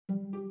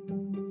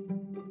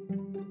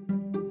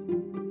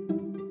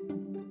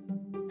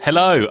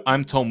Hello,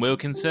 I'm Tom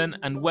Wilkinson,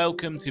 and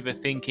welcome to the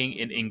Thinking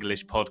in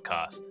English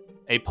podcast,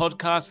 a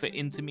podcast for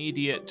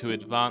intermediate to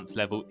advanced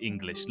level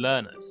English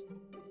learners.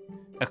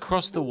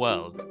 Across the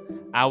world,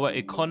 our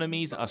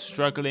economies are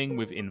struggling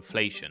with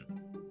inflation,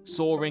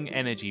 soaring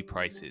energy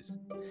prices,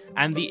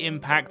 and the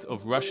impact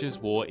of Russia's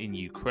war in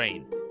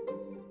Ukraine.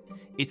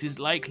 It is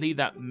likely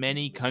that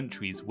many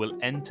countries will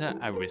enter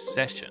a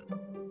recession.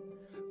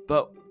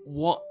 But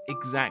what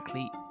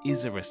exactly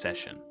is a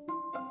recession?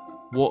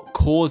 What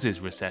causes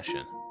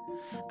recession?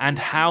 And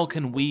how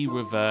can we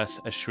reverse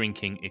a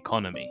shrinking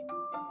economy?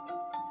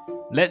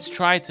 Let's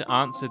try to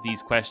answer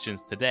these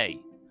questions today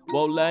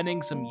while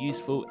learning some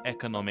useful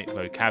economic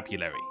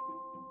vocabulary.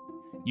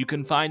 You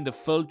can find the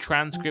full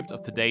transcript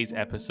of today's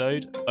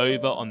episode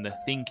over on the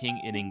Thinking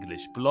in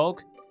English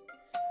blog.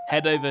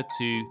 Head over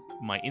to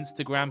my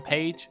Instagram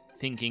page,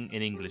 Thinking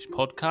in English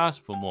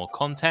Podcast, for more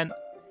content,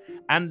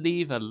 and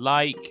leave a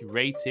like,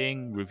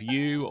 rating,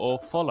 review, or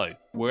follow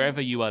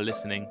wherever you are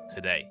listening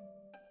today.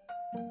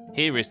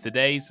 Here is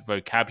today's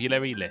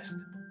vocabulary list.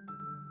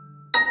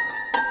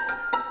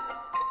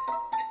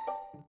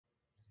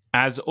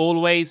 As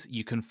always,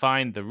 you can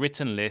find the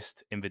written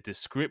list in the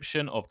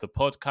description of the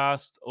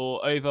podcast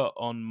or over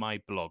on my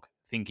blog,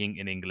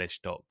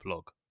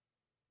 thinkinginenglish.blog.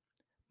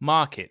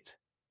 Market.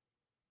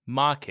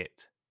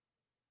 Market.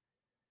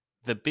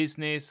 The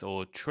business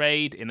or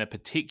trade in a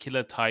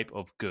particular type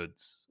of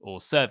goods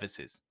or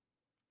services.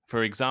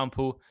 For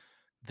example,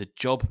 the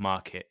job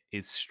market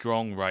is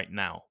strong right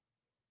now.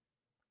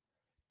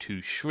 To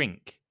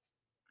shrink.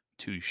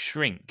 To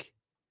shrink.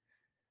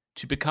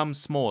 To become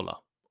smaller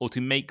or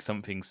to make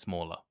something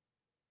smaller.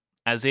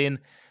 As in,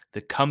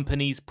 the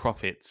company's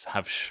profits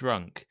have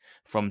shrunk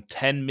from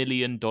 $10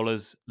 million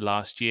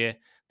last year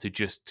to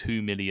just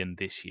 $2 million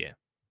this year.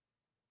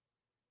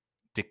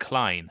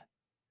 Decline.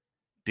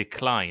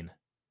 Decline.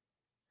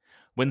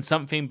 When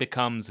something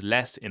becomes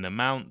less in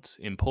amount,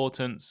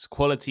 importance,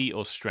 quality,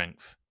 or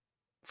strength.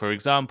 For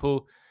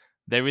example,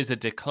 there is a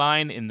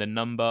decline in the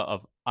number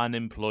of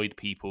unemployed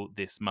people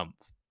this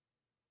month.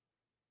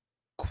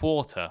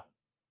 Quarter.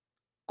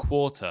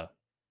 Quarter.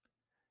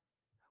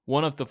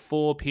 One of the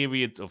 4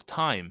 periods of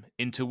time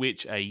into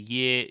which a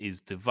year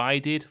is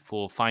divided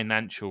for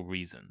financial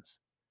reasons.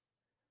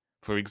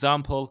 For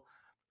example,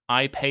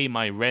 I pay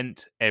my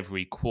rent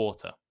every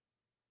quarter.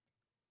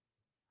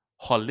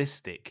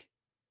 Holistic.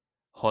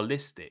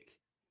 Holistic.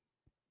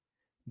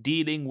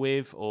 Dealing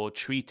with or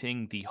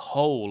treating the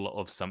whole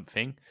of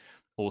something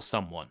or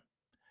someone,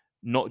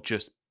 not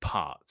just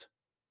part.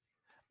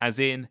 As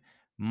in,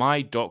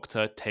 my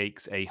doctor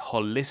takes a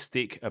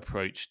holistic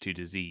approach to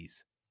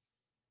disease.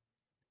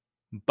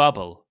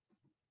 Bubble.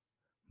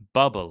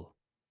 Bubble.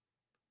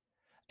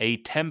 A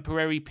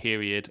temporary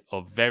period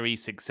of very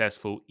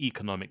successful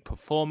economic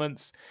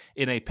performance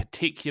in a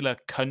particular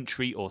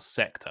country or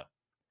sector,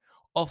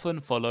 often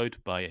followed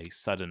by a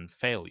sudden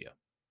failure.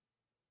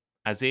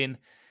 As in,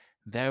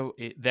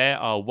 there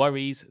are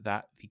worries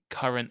that the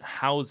current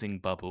housing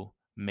bubble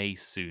may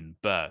soon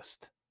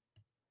burst.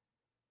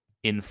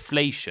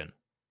 Inflation.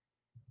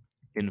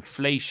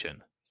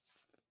 Inflation.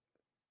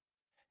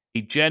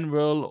 A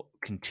general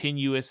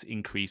continuous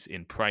increase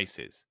in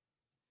prices.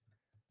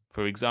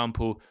 For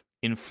example,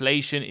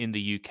 inflation in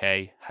the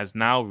UK has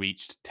now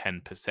reached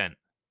 10%.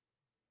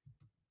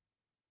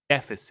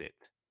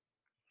 Deficit.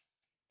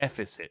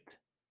 Deficit.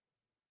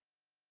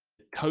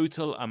 The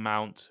total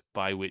amount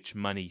by which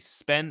money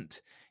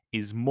spent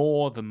is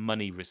more than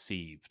money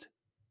received.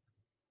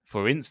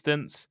 For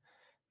instance,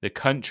 the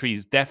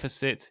country's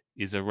deficit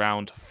is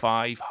around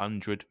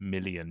 $500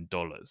 million.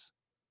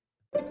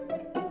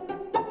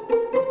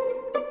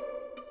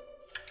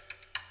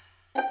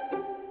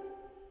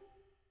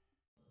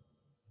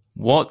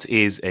 What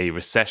is a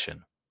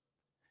recession?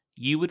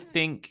 You would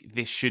think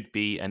this should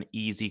be an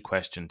easy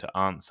question to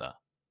answer.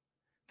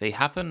 They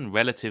happen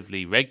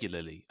relatively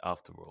regularly,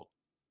 after all.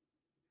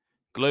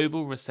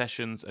 Global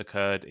recessions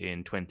occurred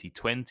in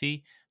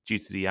 2020 due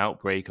to the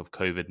outbreak of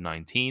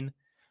COVID-19,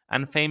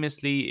 and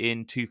famously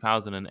in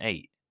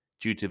 2008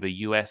 due to the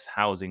US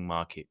housing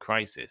market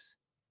crisis.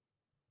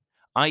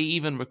 I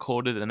even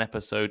recorded an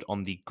episode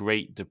on the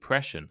Great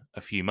Depression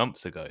a few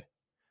months ago,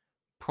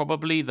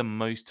 probably the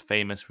most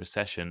famous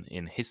recession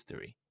in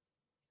history.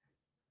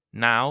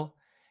 Now,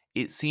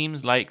 it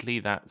seems likely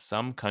that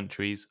some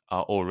countries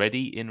are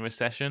already in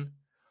recession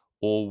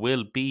or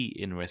will be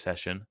in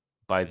recession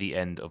by the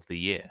end of the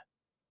year.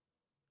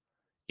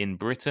 In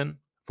Britain,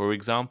 for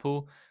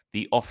example,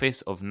 the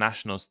Office of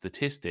National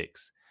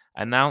Statistics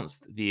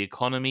announced the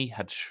economy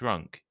had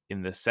shrunk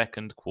in the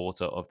second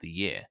quarter of the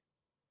year.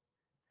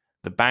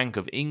 The Bank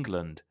of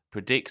England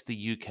predicts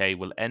the UK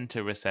will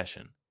enter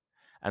recession,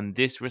 and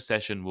this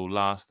recession will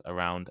last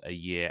around a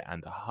year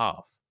and a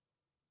half.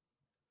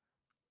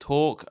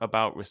 Talk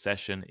about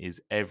recession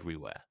is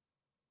everywhere.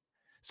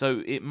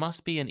 So it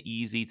must be an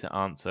easy to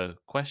answer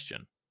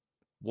question.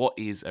 What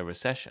is a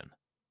recession?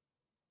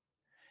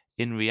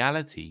 In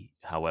reality,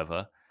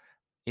 however,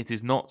 it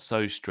is not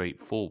so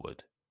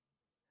straightforward.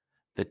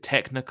 The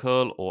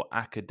technical or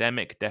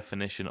academic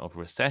definition of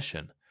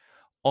recession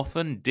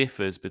often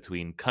differs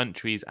between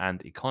countries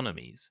and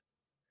economies.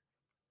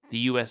 The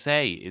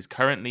USA is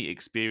currently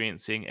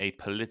experiencing a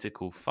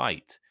political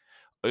fight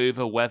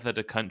over whether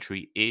the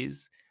country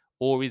is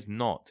or is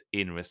not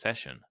in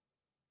recession.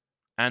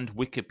 And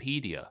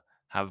Wikipedia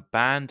have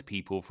banned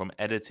people from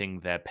editing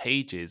their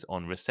pages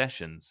on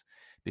recessions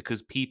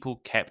because people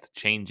kept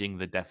changing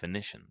the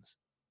definitions.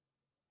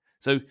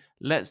 So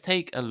let's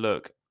take a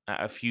look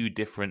at a few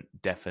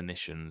different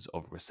definitions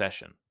of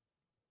recession.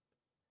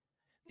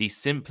 The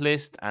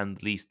simplest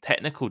and least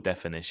technical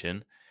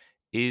definition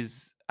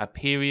is a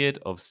period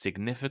of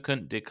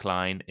significant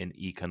decline in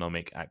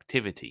economic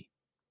activity.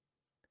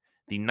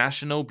 The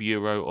National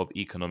Bureau of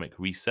Economic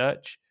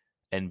Research,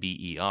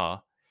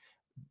 NBER,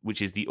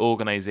 which is the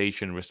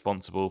organization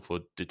responsible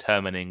for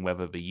determining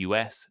whether the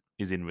US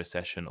is in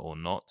recession or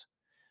not,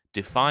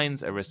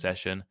 defines a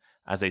recession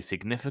as a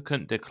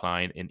significant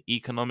decline in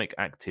economic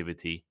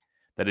activity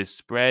that is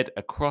spread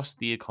across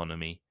the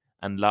economy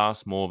and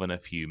lasts more than a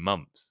few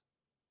months.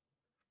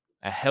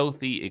 A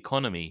healthy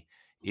economy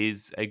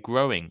is a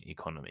growing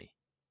economy.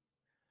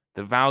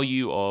 The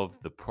value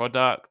of the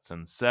products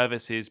and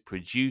services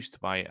produced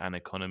by an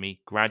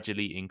economy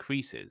gradually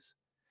increases,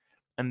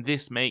 and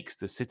this makes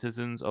the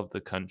citizens of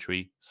the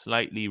country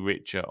slightly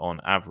richer on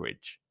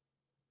average.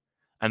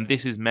 And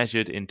this is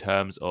measured in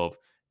terms of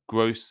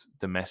gross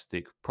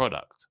domestic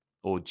product,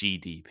 or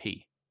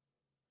GDP.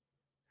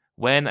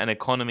 When an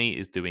economy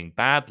is doing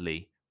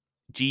badly,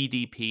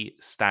 GDP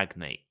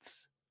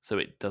stagnates, so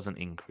it doesn't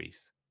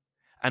increase,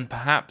 and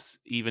perhaps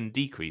even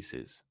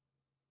decreases.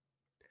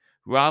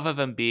 Rather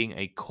than being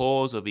a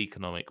cause of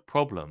economic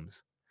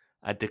problems,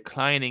 a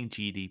declining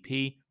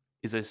GDP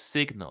is a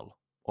signal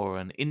or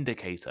an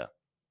indicator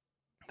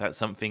that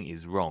something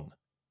is wrong.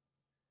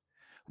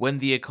 When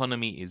the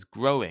economy is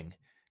growing,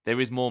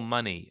 there is more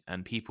money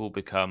and people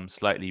become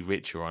slightly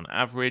richer on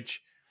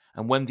average.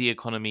 And when the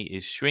economy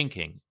is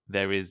shrinking,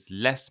 there is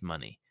less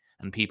money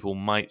and people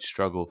might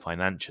struggle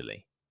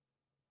financially.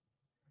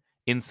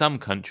 In some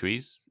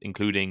countries,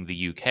 including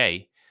the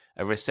UK,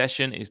 a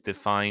recession is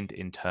defined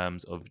in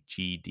terms of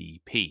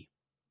GDP.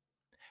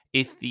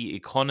 If the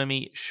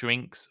economy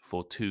shrinks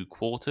for 2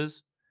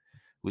 quarters,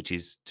 which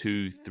is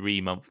 2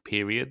 3-month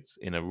periods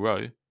in a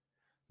row,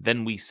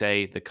 then we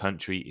say the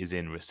country is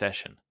in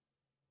recession.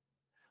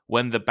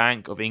 When the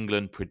Bank of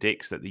England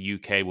predicts that the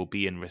UK will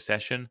be in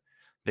recession,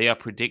 they are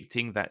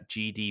predicting that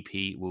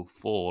GDP will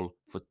fall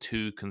for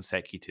 2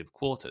 consecutive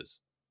quarters.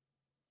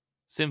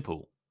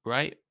 Simple,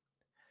 right?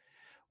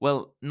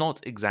 Well,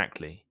 not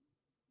exactly.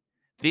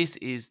 This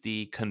is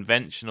the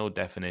conventional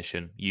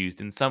definition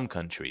used in some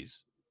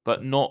countries,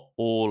 but not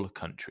all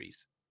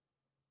countries.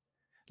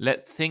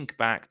 Let's think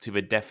back to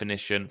the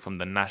definition from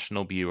the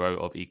National Bureau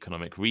of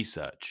Economic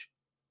Research.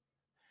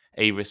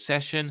 A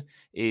recession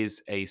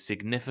is a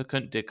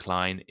significant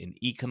decline in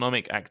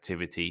economic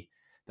activity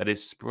that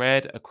is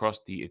spread across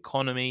the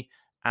economy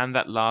and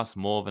that lasts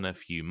more than a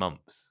few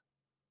months.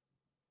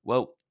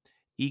 Well,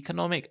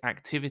 economic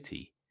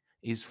activity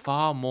is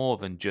far more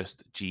than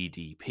just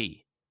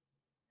GDP.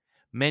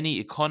 Many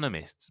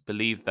economists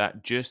believe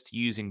that just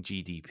using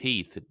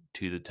GDP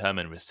to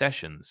determine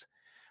recessions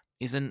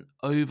is an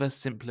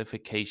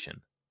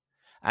oversimplification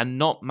and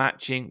not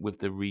matching with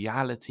the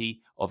reality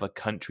of a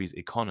country's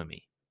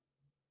economy.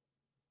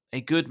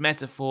 A good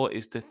metaphor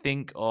is to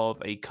think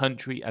of a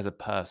country as a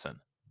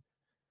person.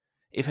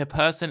 If a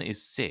person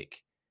is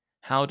sick,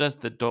 how does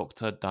the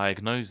doctor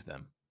diagnose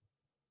them?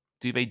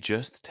 Do they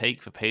just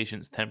take the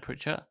patient's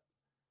temperature?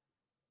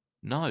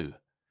 No.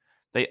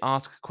 They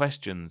ask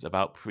questions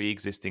about pre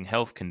existing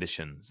health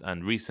conditions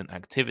and recent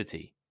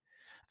activity.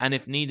 And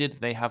if needed,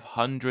 they have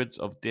hundreds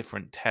of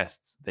different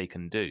tests they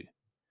can do.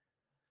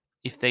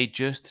 If they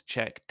just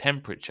check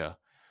temperature,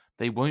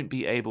 they won't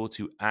be able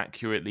to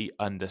accurately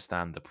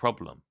understand the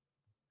problem.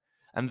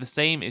 And the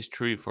same is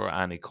true for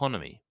an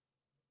economy.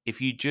 If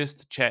you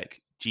just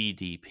check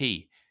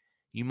GDP,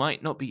 you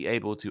might not be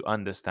able to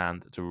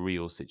understand the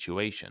real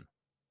situation.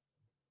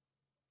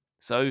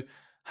 So,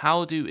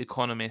 how do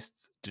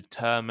economists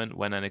determine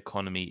when an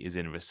economy is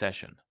in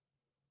recession?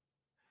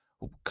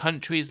 Well,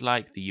 countries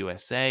like the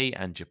USA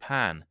and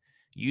Japan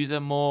use a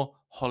more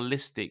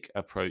holistic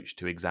approach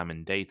to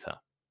examine data.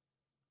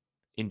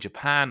 In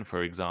Japan,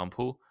 for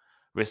example,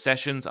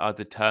 recessions are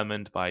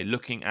determined by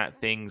looking at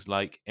things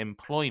like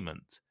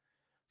employment,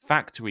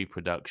 factory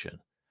production,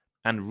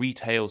 and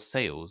retail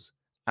sales,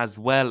 as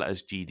well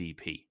as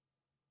GDP.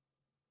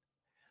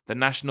 The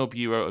National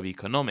Bureau of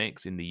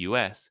Economics in the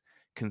US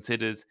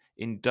considers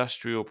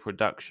industrial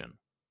production,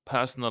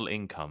 personal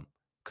income,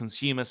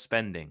 consumer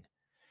spending,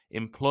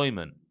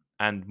 employment,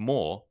 and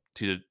more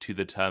to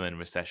determine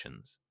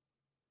recessions.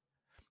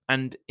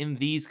 And in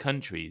these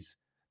countries,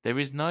 there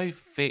is no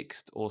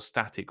fixed or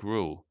static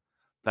rule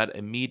that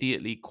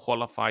immediately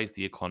qualifies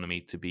the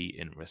economy to be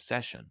in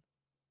recession.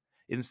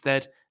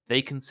 Instead,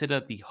 they consider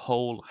the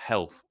whole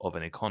health of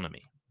an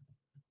economy.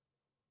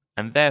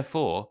 And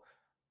therefore,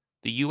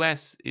 the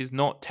US is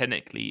not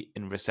technically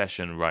in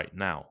recession right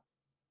now.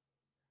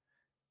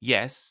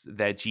 Yes,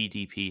 their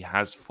GDP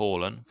has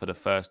fallen for the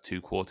first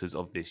 2 quarters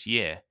of this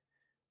year,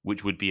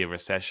 which would be a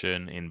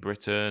recession in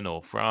Britain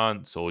or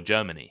France or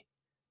Germany.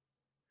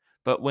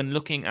 But when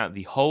looking at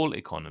the whole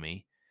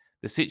economy,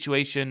 the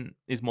situation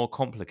is more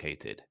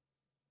complicated.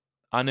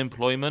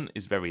 Unemployment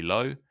is very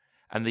low,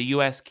 and the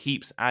US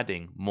keeps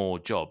adding more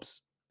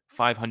jobs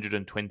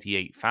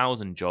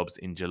 528,000 jobs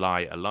in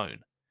July alone,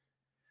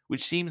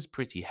 which seems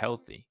pretty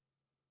healthy.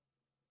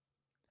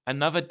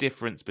 Another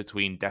difference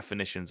between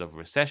definitions of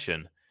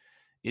recession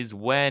is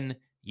when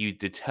you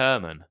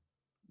determine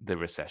the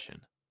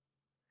recession.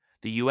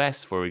 The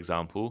US, for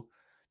example,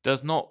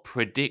 does not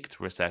predict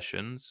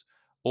recessions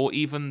or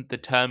even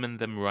determine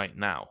them right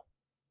now.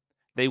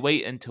 They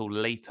wait until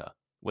later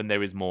when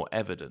there is more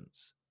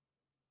evidence.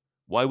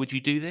 Why would you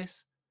do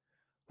this?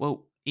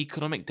 Well,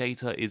 economic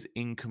data is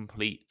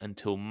incomplete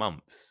until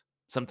months,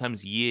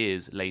 sometimes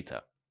years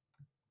later.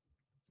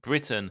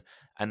 Britain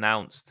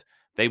announced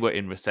they were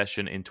in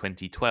recession in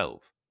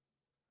 2012,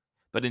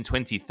 but in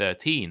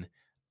 2013,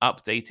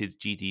 updated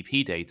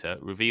GDP data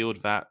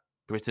revealed that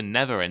Britain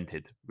never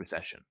entered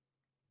recession.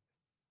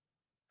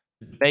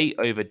 The debate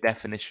over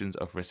definitions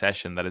of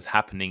recession that is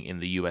happening in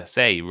the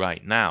USA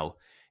right now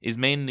is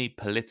mainly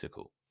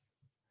political.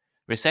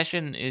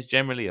 Recession is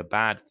generally a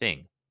bad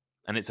thing,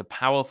 and it's a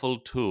powerful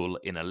tool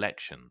in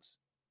elections.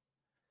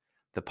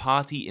 The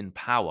party in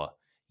power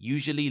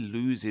usually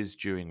loses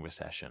during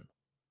recession.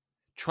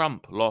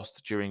 Trump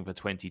lost during the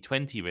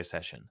 2020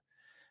 recession,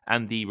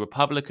 and the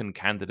Republican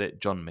candidate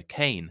John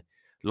McCain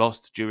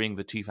lost during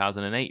the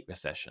 2008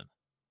 recession.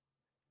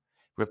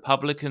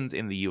 Republicans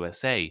in the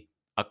USA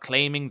are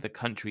claiming the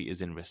country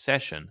is in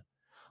recession,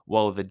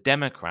 while the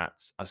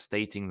Democrats are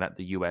stating that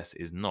the US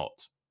is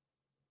not.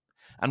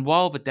 And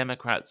while the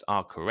Democrats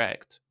are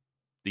correct,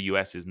 the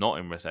US is not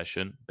in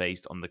recession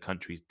based on the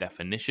country's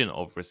definition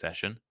of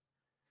recession,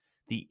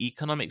 the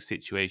economic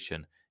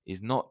situation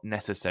is not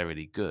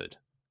necessarily good.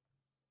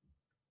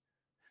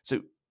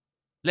 So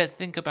let's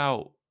think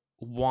about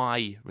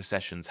why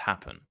recessions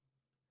happen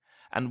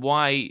and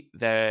why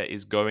there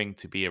is going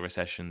to be a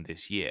recession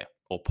this year,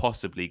 or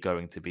possibly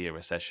going to be a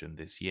recession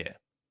this year.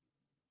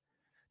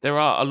 There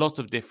are a lot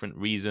of different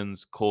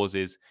reasons,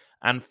 causes,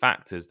 and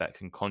factors that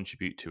can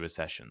contribute to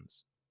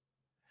recessions.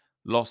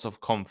 Loss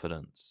of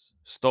confidence,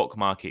 stock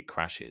market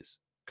crashes,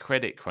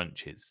 credit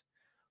crunches,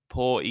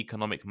 poor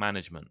economic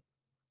management,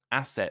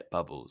 asset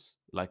bubbles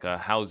like a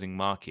housing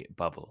market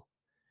bubble,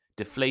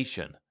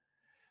 deflation,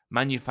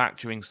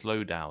 manufacturing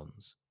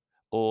slowdowns,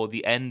 or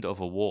the end of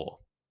a war.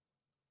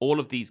 All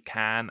of these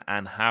can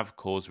and have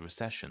caused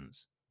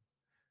recessions.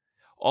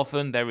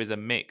 Often there is a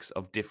mix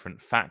of different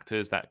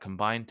factors that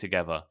combine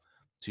together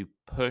to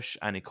push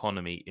an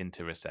economy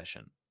into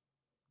recession.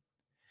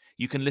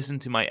 You can listen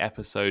to my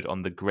episode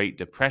on the Great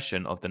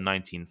Depression of the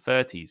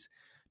 1930s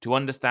to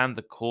understand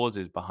the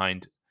causes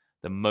behind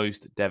the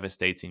most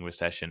devastating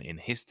recession in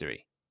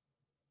history.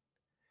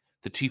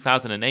 The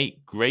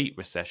 2008 Great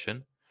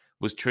Recession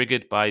was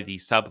triggered by the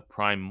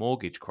subprime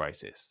mortgage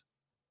crisis.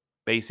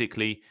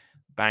 Basically,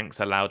 banks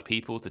allowed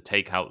people to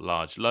take out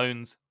large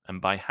loans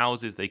and buy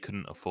houses they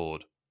couldn't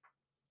afford.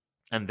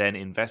 And then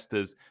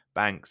investors,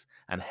 banks,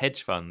 and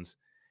hedge funds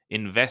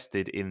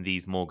invested in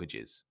these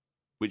mortgages,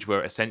 which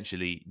were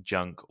essentially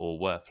junk or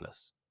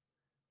worthless.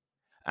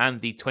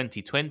 And the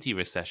 2020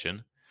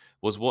 recession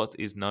was what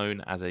is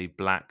known as a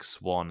black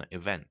swan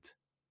event.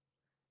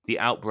 The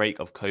outbreak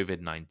of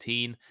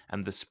COVID-19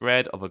 and the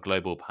spread of a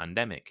global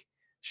pandemic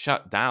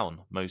shut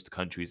down most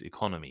countries'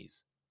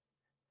 economies.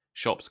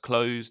 Shops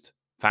closed,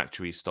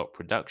 factories stopped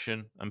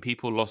production, and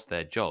people lost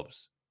their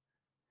jobs.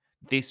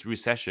 This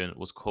recession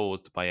was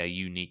caused by a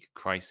unique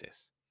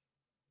crisis.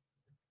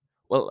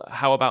 Well,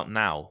 how about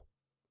now?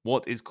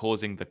 What is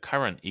causing the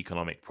current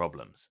economic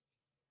problems?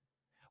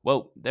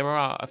 Well, there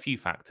are a few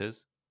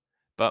factors,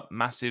 but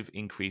massive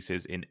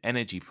increases in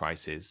energy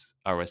prices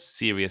are a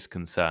serious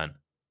concern.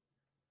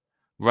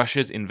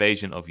 Russia's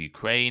invasion of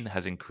Ukraine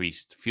has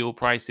increased fuel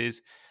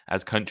prices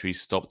as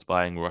countries stopped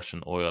buying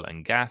Russian oil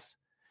and gas,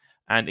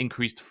 and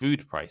increased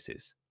food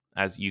prices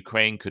as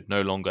Ukraine could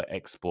no longer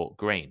export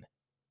grain.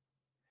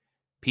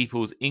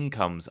 People's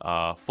incomes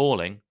are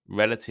falling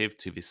relative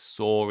to the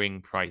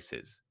soaring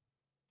prices.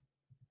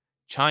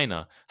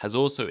 China has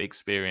also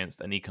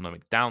experienced an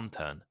economic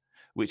downturn,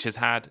 which has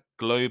had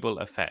global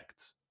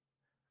effects.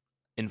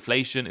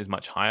 Inflation is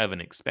much higher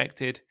than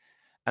expected,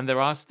 and there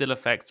are still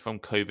effects from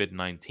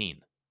COVID-19.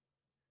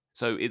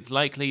 So it's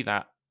likely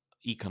that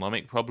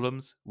economic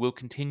problems will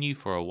continue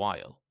for a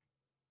while.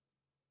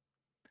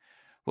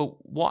 Well,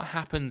 what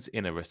happens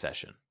in a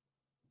recession?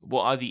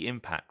 What are the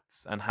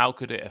impacts, and how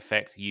could it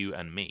affect you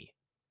and me?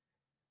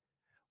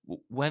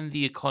 When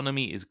the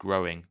economy is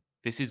growing,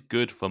 this is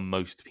good for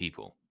most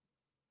people.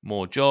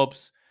 More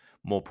jobs,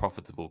 more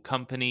profitable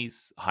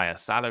companies, higher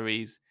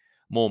salaries,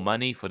 more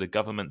money for the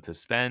government to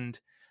spend,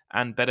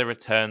 and better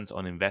returns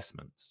on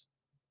investments.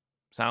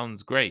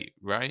 Sounds great,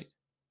 right?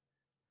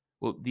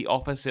 Well, the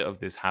opposite of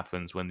this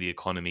happens when the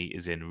economy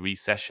is in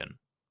recession.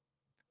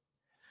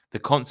 The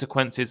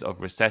consequences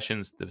of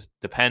recessions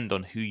depend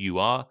on who you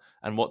are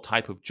and what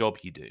type of job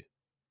you do.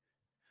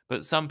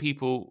 But some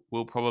people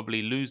will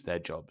probably lose their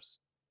jobs.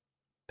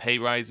 Pay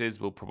rises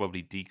will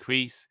probably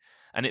decrease,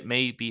 and it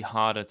may be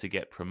harder to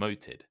get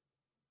promoted.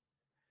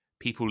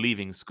 People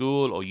leaving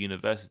school or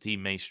university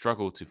may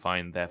struggle to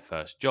find their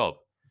first job.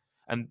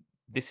 And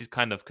this is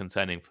kind of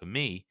concerning for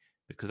me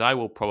because I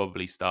will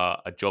probably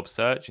start a job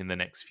search in the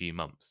next few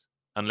months,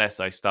 unless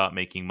I start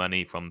making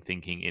money from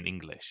thinking in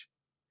English.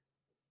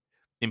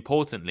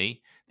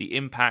 Importantly, the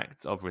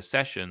impacts of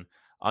recession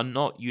are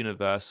not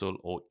universal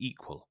or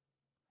equal.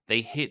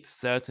 They hit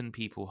certain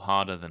people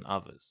harder than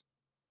others.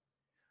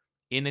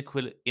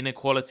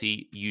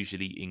 Inequality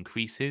usually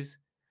increases,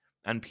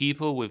 and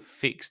people with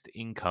fixed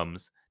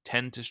incomes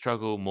tend to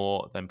struggle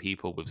more than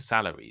people with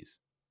salaries.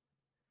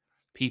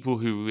 People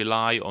who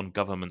rely on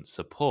government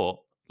support,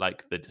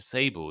 like the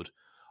disabled,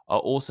 are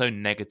also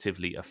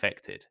negatively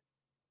affected.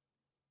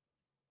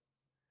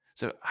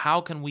 So,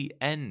 how can we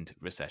end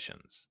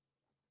recessions?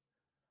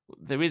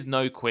 There is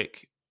no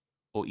quick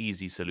or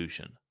easy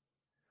solution.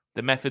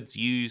 The methods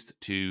used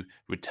to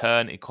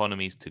return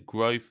economies to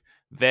growth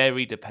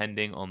vary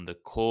depending on the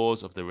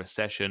cause of the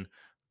recession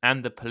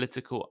and the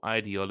political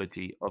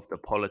ideology of the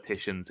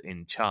politicians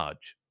in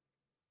charge.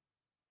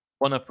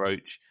 One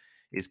approach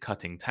is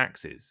cutting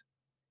taxes.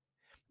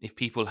 If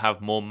people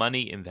have more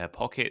money in their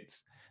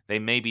pockets, they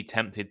may be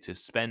tempted to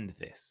spend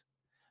this,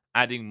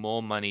 adding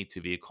more money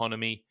to the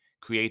economy,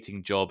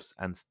 creating jobs,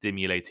 and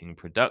stimulating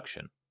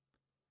production.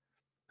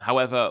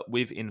 However,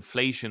 with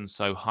inflation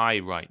so high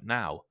right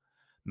now,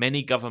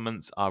 many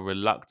governments are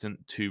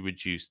reluctant to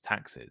reduce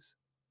taxes.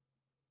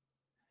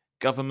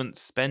 Government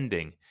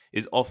spending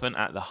is often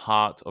at the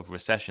heart of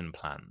recession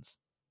plans.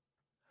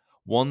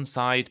 One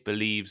side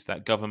believes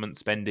that government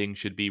spending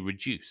should be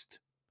reduced.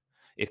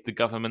 If the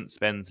government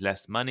spends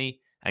less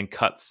money and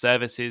cuts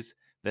services,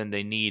 then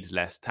they need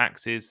less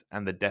taxes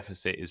and the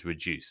deficit is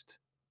reduced.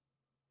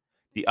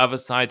 The other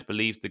side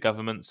believes the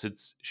government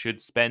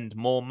should spend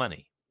more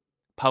money.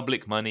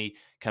 Public money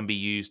can be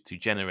used to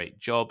generate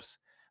jobs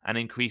and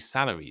increase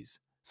salaries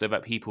so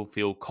that people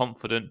feel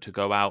confident to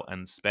go out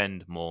and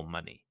spend more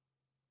money.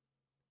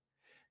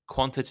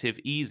 Quantitative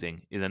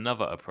easing is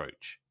another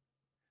approach.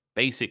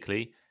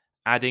 Basically,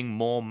 adding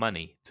more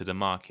money to the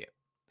market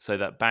so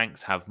that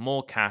banks have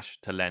more cash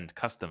to lend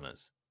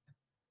customers.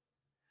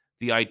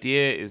 The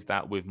idea is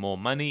that with more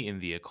money in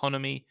the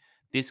economy,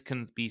 this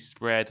can be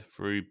spread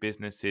through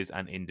businesses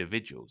and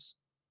individuals.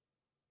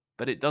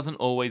 But it doesn't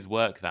always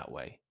work that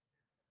way.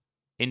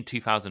 In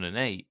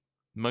 2008,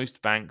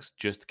 most banks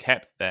just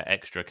kept their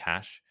extra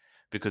cash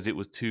because it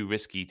was too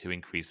risky to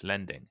increase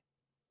lending.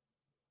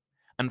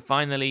 And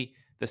finally,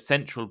 the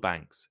central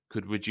banks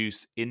could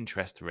reduce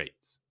interest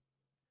rates.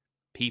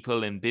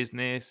 People in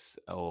business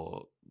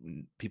or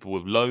people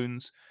with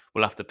loans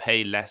will have to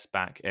pay less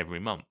back every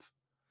month,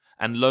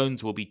 and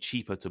loans will be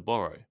cheaper to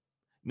borrow,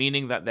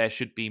 meaning that there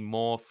should be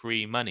more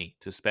free money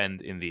to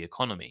spend in the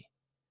economy.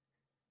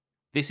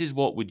 This is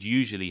what would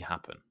usually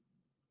happen.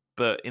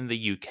 But in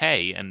the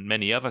UK and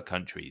many other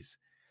countries,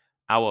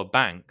 our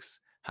banks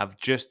have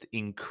just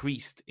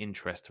increased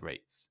interest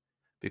rates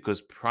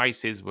because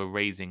prices were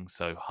raising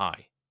so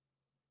high.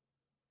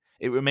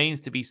 It remains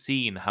to be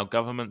seen how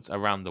governments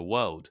around the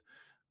world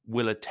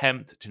will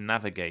attempt to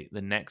navigate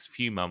the next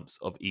few months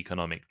of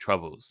economic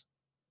troubles.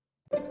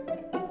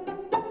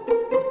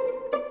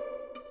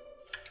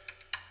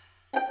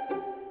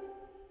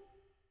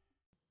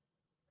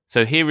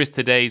 So here is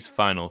today's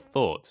final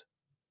thought.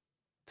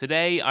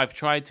 Today I've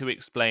tried to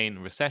explain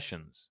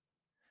recessions.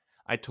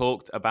 I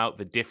talked about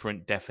the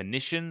different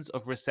definitions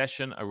of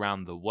recession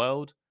around the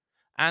world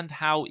and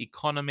how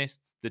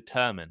economists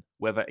determine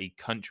whether a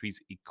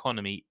country's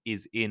economy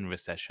is in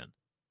recession.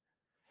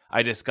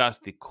 I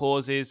discussed the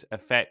causes,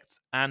 effects,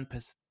 and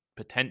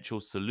potential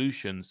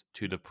solutions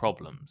to the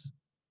problems.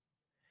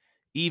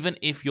 Even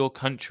if your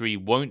country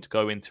won't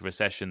go into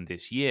recession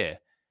this year,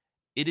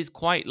 it is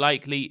quite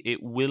likely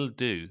it will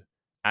do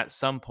at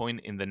some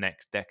point in the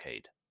next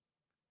decade.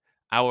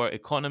 Our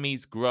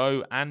economies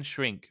grow and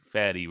shrink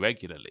fairly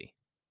regularly.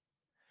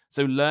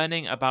 So,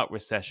 learning about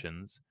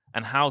recessions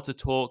and how to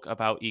talk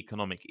about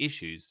economic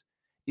issues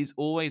is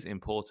always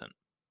important.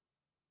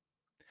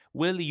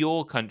 Will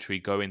your country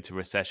go into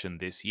recession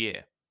this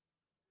year?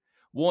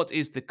 What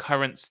is the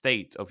current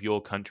state of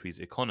your country's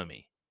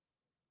economy?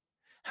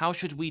 How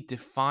should we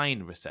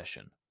define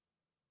recession?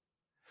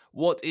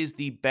 What is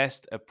the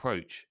best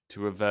approach to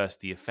reverse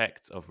the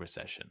effects of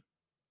recession?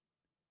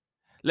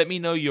 Let me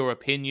know your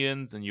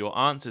opinions and your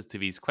answers to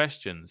these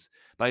questions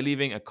by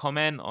leaving a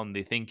comment on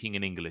the Thinking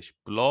in English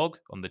blog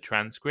on the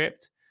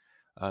transcript.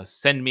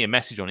 Send me a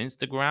message on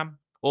Instagram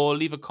or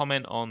leave a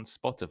comment on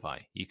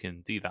Spotify. You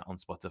can do that on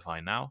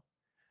Spotify now.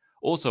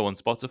 Also on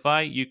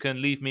Spotify, you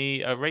can leave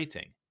me a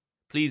rating.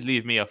 Please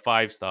leave me a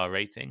 5-star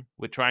rating.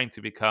 We're trying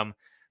to become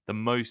the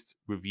most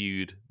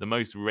reviewed, the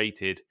most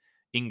rated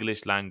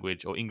English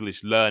language or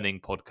English learning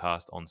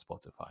podcast on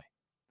Spotify.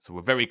 So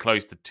we're very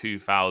close to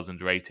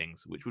 2,000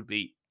 ratings, which would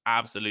be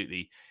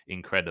absolutely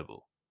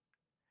incredible.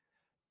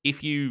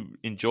 If you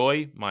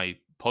enjoy my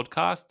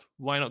podcast,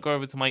 why not go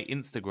over to my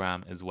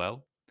Instagram as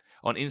well?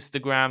 On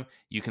Instagram,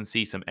 you can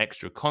see some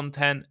extra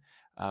content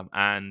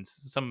and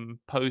some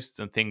posts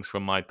and things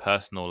from my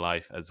personal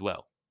life as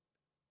well.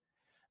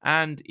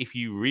 And if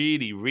you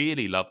really,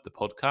 really love the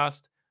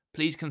podcast,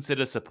 please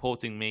consider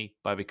supporting me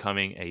by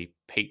becoming a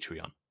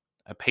Patreon,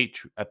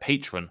 a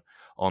patron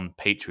on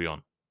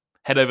Patreon.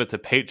 Head over to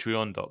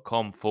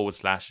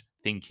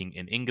patreon.com/thinking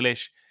in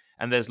English,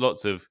 and there's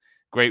lots of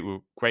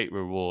great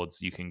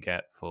rewards you can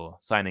get for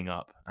signing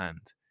up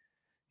and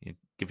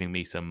giving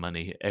me some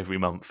money every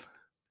month.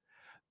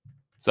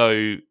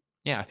 So,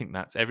 yeah, I think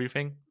that's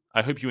everything.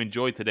 I hope you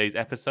enjoyed today's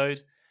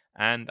episode,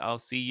 and I'll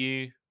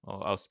speak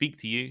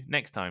to you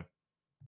next time.